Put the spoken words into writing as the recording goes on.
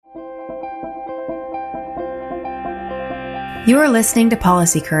You are listening to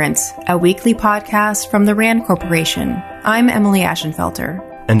Policy Currents, a weekly podcast from the RAND Corporation. I'm Emily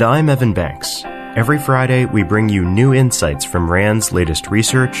Ashenfelter. And I'm Evan Banks. Every Friday, we bring you new insights from RAND's latest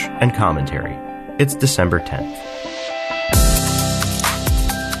research and commentary. It's December 10th.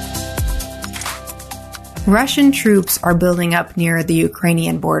 Russian troops are building up near the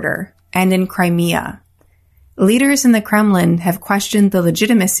Ukrainian border and in Crimea. Leaders in the Kremlin have questioned the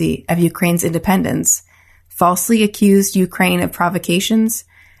legitimacy of Ukraine's independence, falsely accused Ukraine of provocations,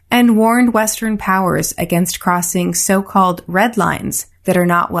 and warned Western powers against crossing so-called red lines that are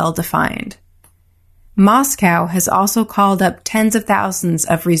not well defined. Moscow has also called up tens of thousands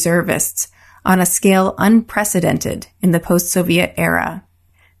of reservists on a scale unprecedented in the post-Soviet era.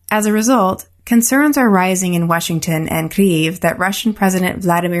 As a result, concerns are rising in Washington and Kyiv that Russian President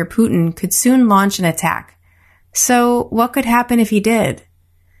Vladimir Putin could soon launch an attack. So, what could happen if he did?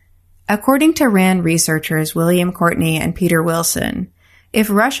 According to RAND researchers William Courtney and Peter Wilson, if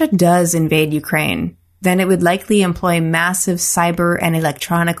Russia does invade Ukraine, then it would likely employ massive cyber and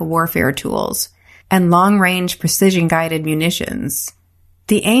electronic warfare tools and long-range precision-guided munitions.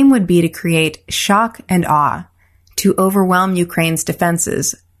 The aim would be to create shock and awe, to overwhelm Ukraine's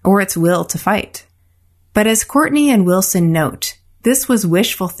defenses or its will to fight. But as Courtney and Wilson note, this was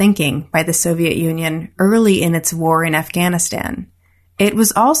wishful thinking by the Soviet Union early in its war in Afghanistan. It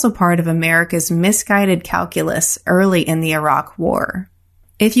was also part of America's misguided calculus early in the Iraq War.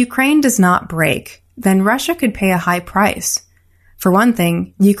 If Ukraine does not break, then Russia could pay a high price. For one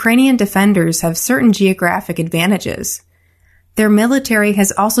thing, Ukrainian defenders have certain geographic advantages. Their military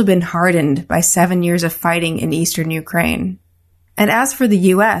has also been hardened by 7 years of fighting in eastern Ukraine. And as for the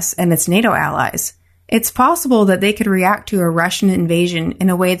US and its NATO allies, it's possible that they could react to a Russian invasion in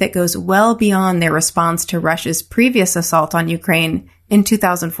a way that goes well beyond their response to Russia's previous assault on Ukraine in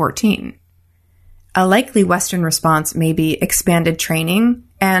 2014. A likely Western response may be expanded training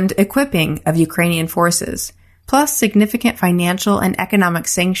and equipping of Ukrainian forces, plus significant financial and economic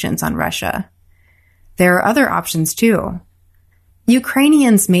sanctions on Russia. There are other options too.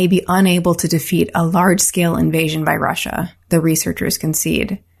 Ukrainians may be unable to defeat a large-scale invasion by Russia, the researchers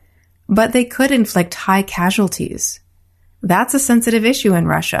concede, but they could inflict high casualties. That's a sensitive issue in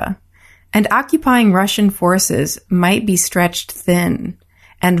Russia, and occupying Russian forces might be stretched thin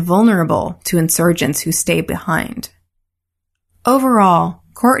and vulnerable to insurgents who stay behind. Overall,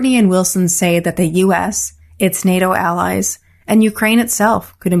 Courtney and Wilson say that the US, its NATO allies, and Ukraine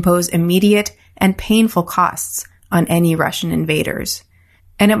itself could impose immediate and painful costs on any Russian invaders.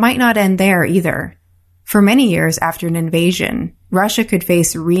 And it might not end there either. For many years after an invasion, Russia could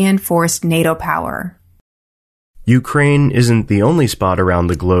face reinforced NATO power. Ukraine isn't the only spot around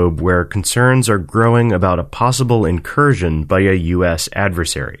the globe where concerns are growing about a possible incursion by a U.S.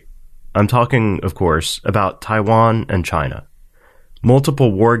 adversary. I'm talking, of course, about Taiwan and China.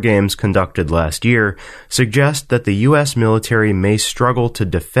 Multiple war games conducted last year suggest that the U.S. military may struggle to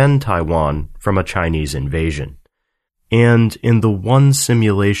defend Taiwan from a Chinese invasion. And in the one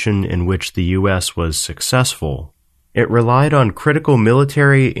simulation in which the U.S. was successful, it relied on critical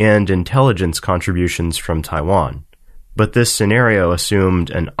military and intelligence contributions from Taiwan. But this scenario assumed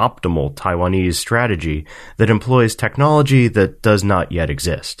an optimal Taiwanese strategy that employs technology that does not yet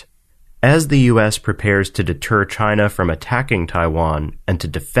exist. As the U.S. prepares to deter China from attacking Taiwan and to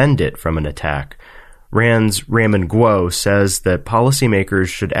defend it from an attack, RAND's Raymond Guo says that policymakers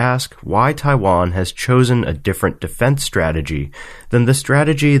should ask why Taiwan has chosen a different defense strategy than the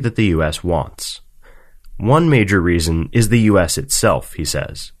strategy that the U.S. wants. One major reason is the U.S. itself, he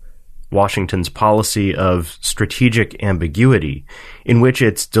says. Washington's policy of strategic ambiguity, in which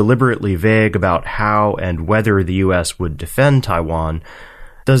it's deliberately vague about how and whether the U.S. would defend Taiwan,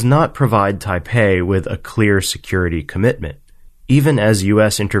 does not provide Taipei with a clear security commitment, even as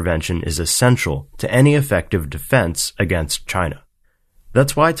U.S. intervention is essential to any effective defense against China.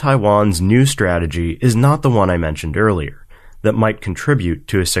 That's why Taiwan's new strategy is not the one I mentioned earlier, that might contribute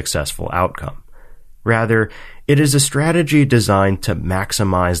to a successful outcome. Rather, it is a strategy designed to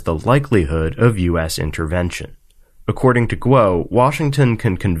maximize the likelihood of U.S. intervention. According to Guo, Washington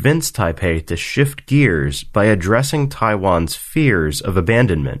can convince Taipei to shift gears by addressing Taiwan's fears of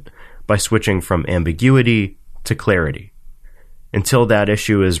abandonment by switching from ambiguity to clarity. Until that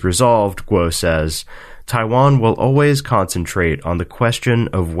issue is resolved, Guo says, Taiwan will always concentrate on the question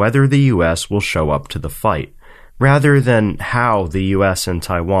of whether the U.S. will show up to the fight, rather than how the U.S. and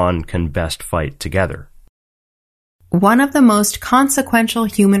Taiwan can best fight together. One of the most consequential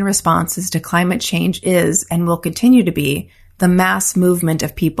human responses to climate change is, and will continue to be, the mass movement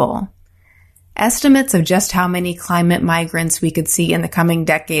of people. Estimates of just how many climate migrants we could see in the coming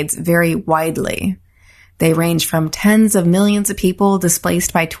decades vary widely. They range from tens of millions of people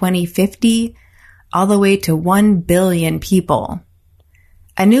displaced by 2050 all the way to 1 billion people.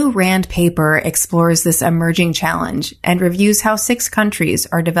 A new RAND paper explores this emerging challenge and reviews how 6 countries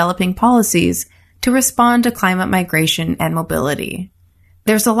are developing policies to respond to climate migration and mobility.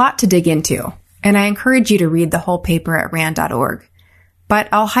 There's a lot to dig into, and I encourage you to read the whole paper at rand.org, but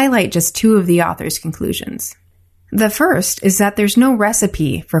I'll highlight just 2 of the author's conclusions. The first is that there's no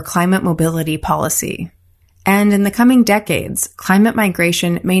recipe for climate mobility policy. And in the coming decades, climate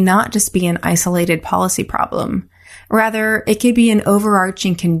migration may not just be an isolated policy problem. Rather, it could be an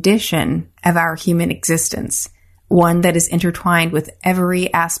overarching condition of our human existence, one that is intertwined with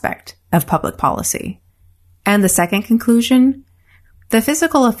every aspect of public policy. And the second conclusion? The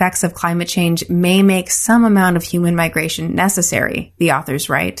physical effects of climate change may make some amount of human migration necessary, the authors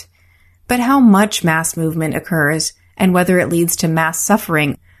write. But how much mass movement occurs and whether it leads to mass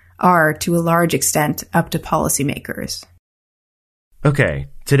suffering are, to a large extent, up to policymakers. Okay,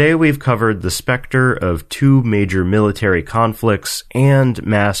 today we've covered the specter of 2 major military conflicts and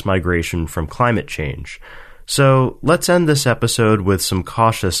mass migration from climate change. So let's end this episode with some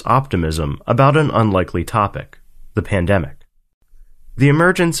cautious optimism about an unlikely topic, the pandemic. The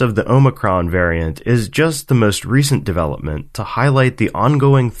emergence of the Omicron variant is just the most recent development to highlight the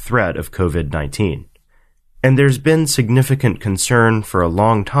ongoing threat of COVID-19. And there's been significant concern for a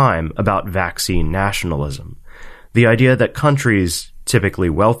long time about vaccine nationalism, the idea that countries,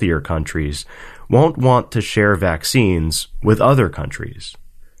 typically wealthier countries, won't want to share vaccines with other countries.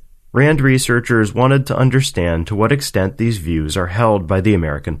 RAND researchers wanted to understand to what extent these views are held by the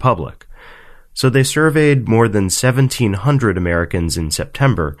American public. So they surveyed more than 1,700 Americans in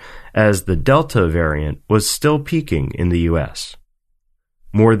September as the Delta variant was still peaking in the U.S.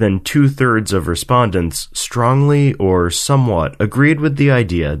 More than 2/3 of respondents strongly or somewhat agreed with the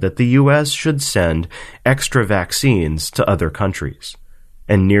idea that the U.S. should send extra vaccines to other countries.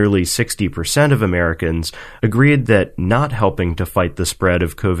 And nearly 60% of Americans agreed that not helping to fight the spread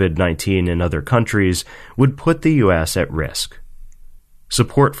of COVID-19 in other countries would put the U.S. at risk.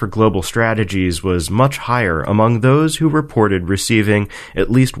 Support for global strategies was much higher among those who reported receiving at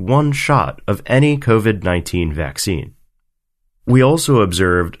least 1 shot of any COVID-19 vaccine. We also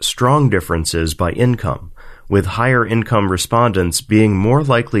observed strong differences by income, with higher income respondents being more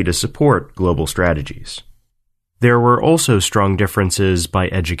likely to support global strategies. There were also strong differences by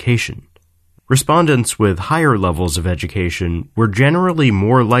education. Respondents with higher levels of education were generally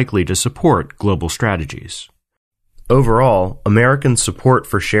more likely to support global strategies. Overall, American support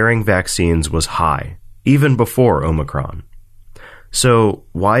for sharing vaccines was high, even before Omicron. So,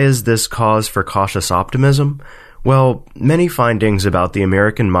 why is this cause for cautious optimism? Well, many findings about the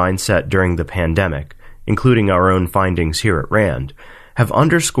American mindset during the pandemic, including our own findings here at RAND, have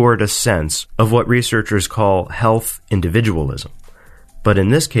underscored a sense of what researchers call health individualism. But in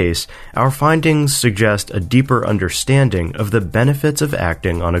this case, our findings suggest a deeper understanding of the benefits of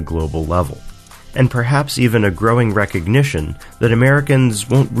acting on a global level, and perhaps even a growing recognition that Americans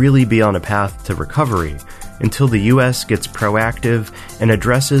won't really be on a path to recovery until the U.S. gets proactive and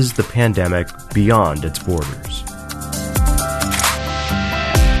addresses the pandemic beyond its borders.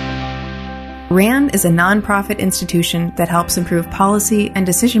 RAND is a nonprofit institution that helps improve policy and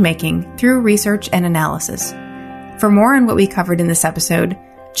decision-making through research and analysis. For more on what we covered in this episode,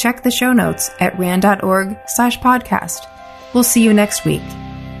 check the show notes at rand.org/podcast. We'll see you next week.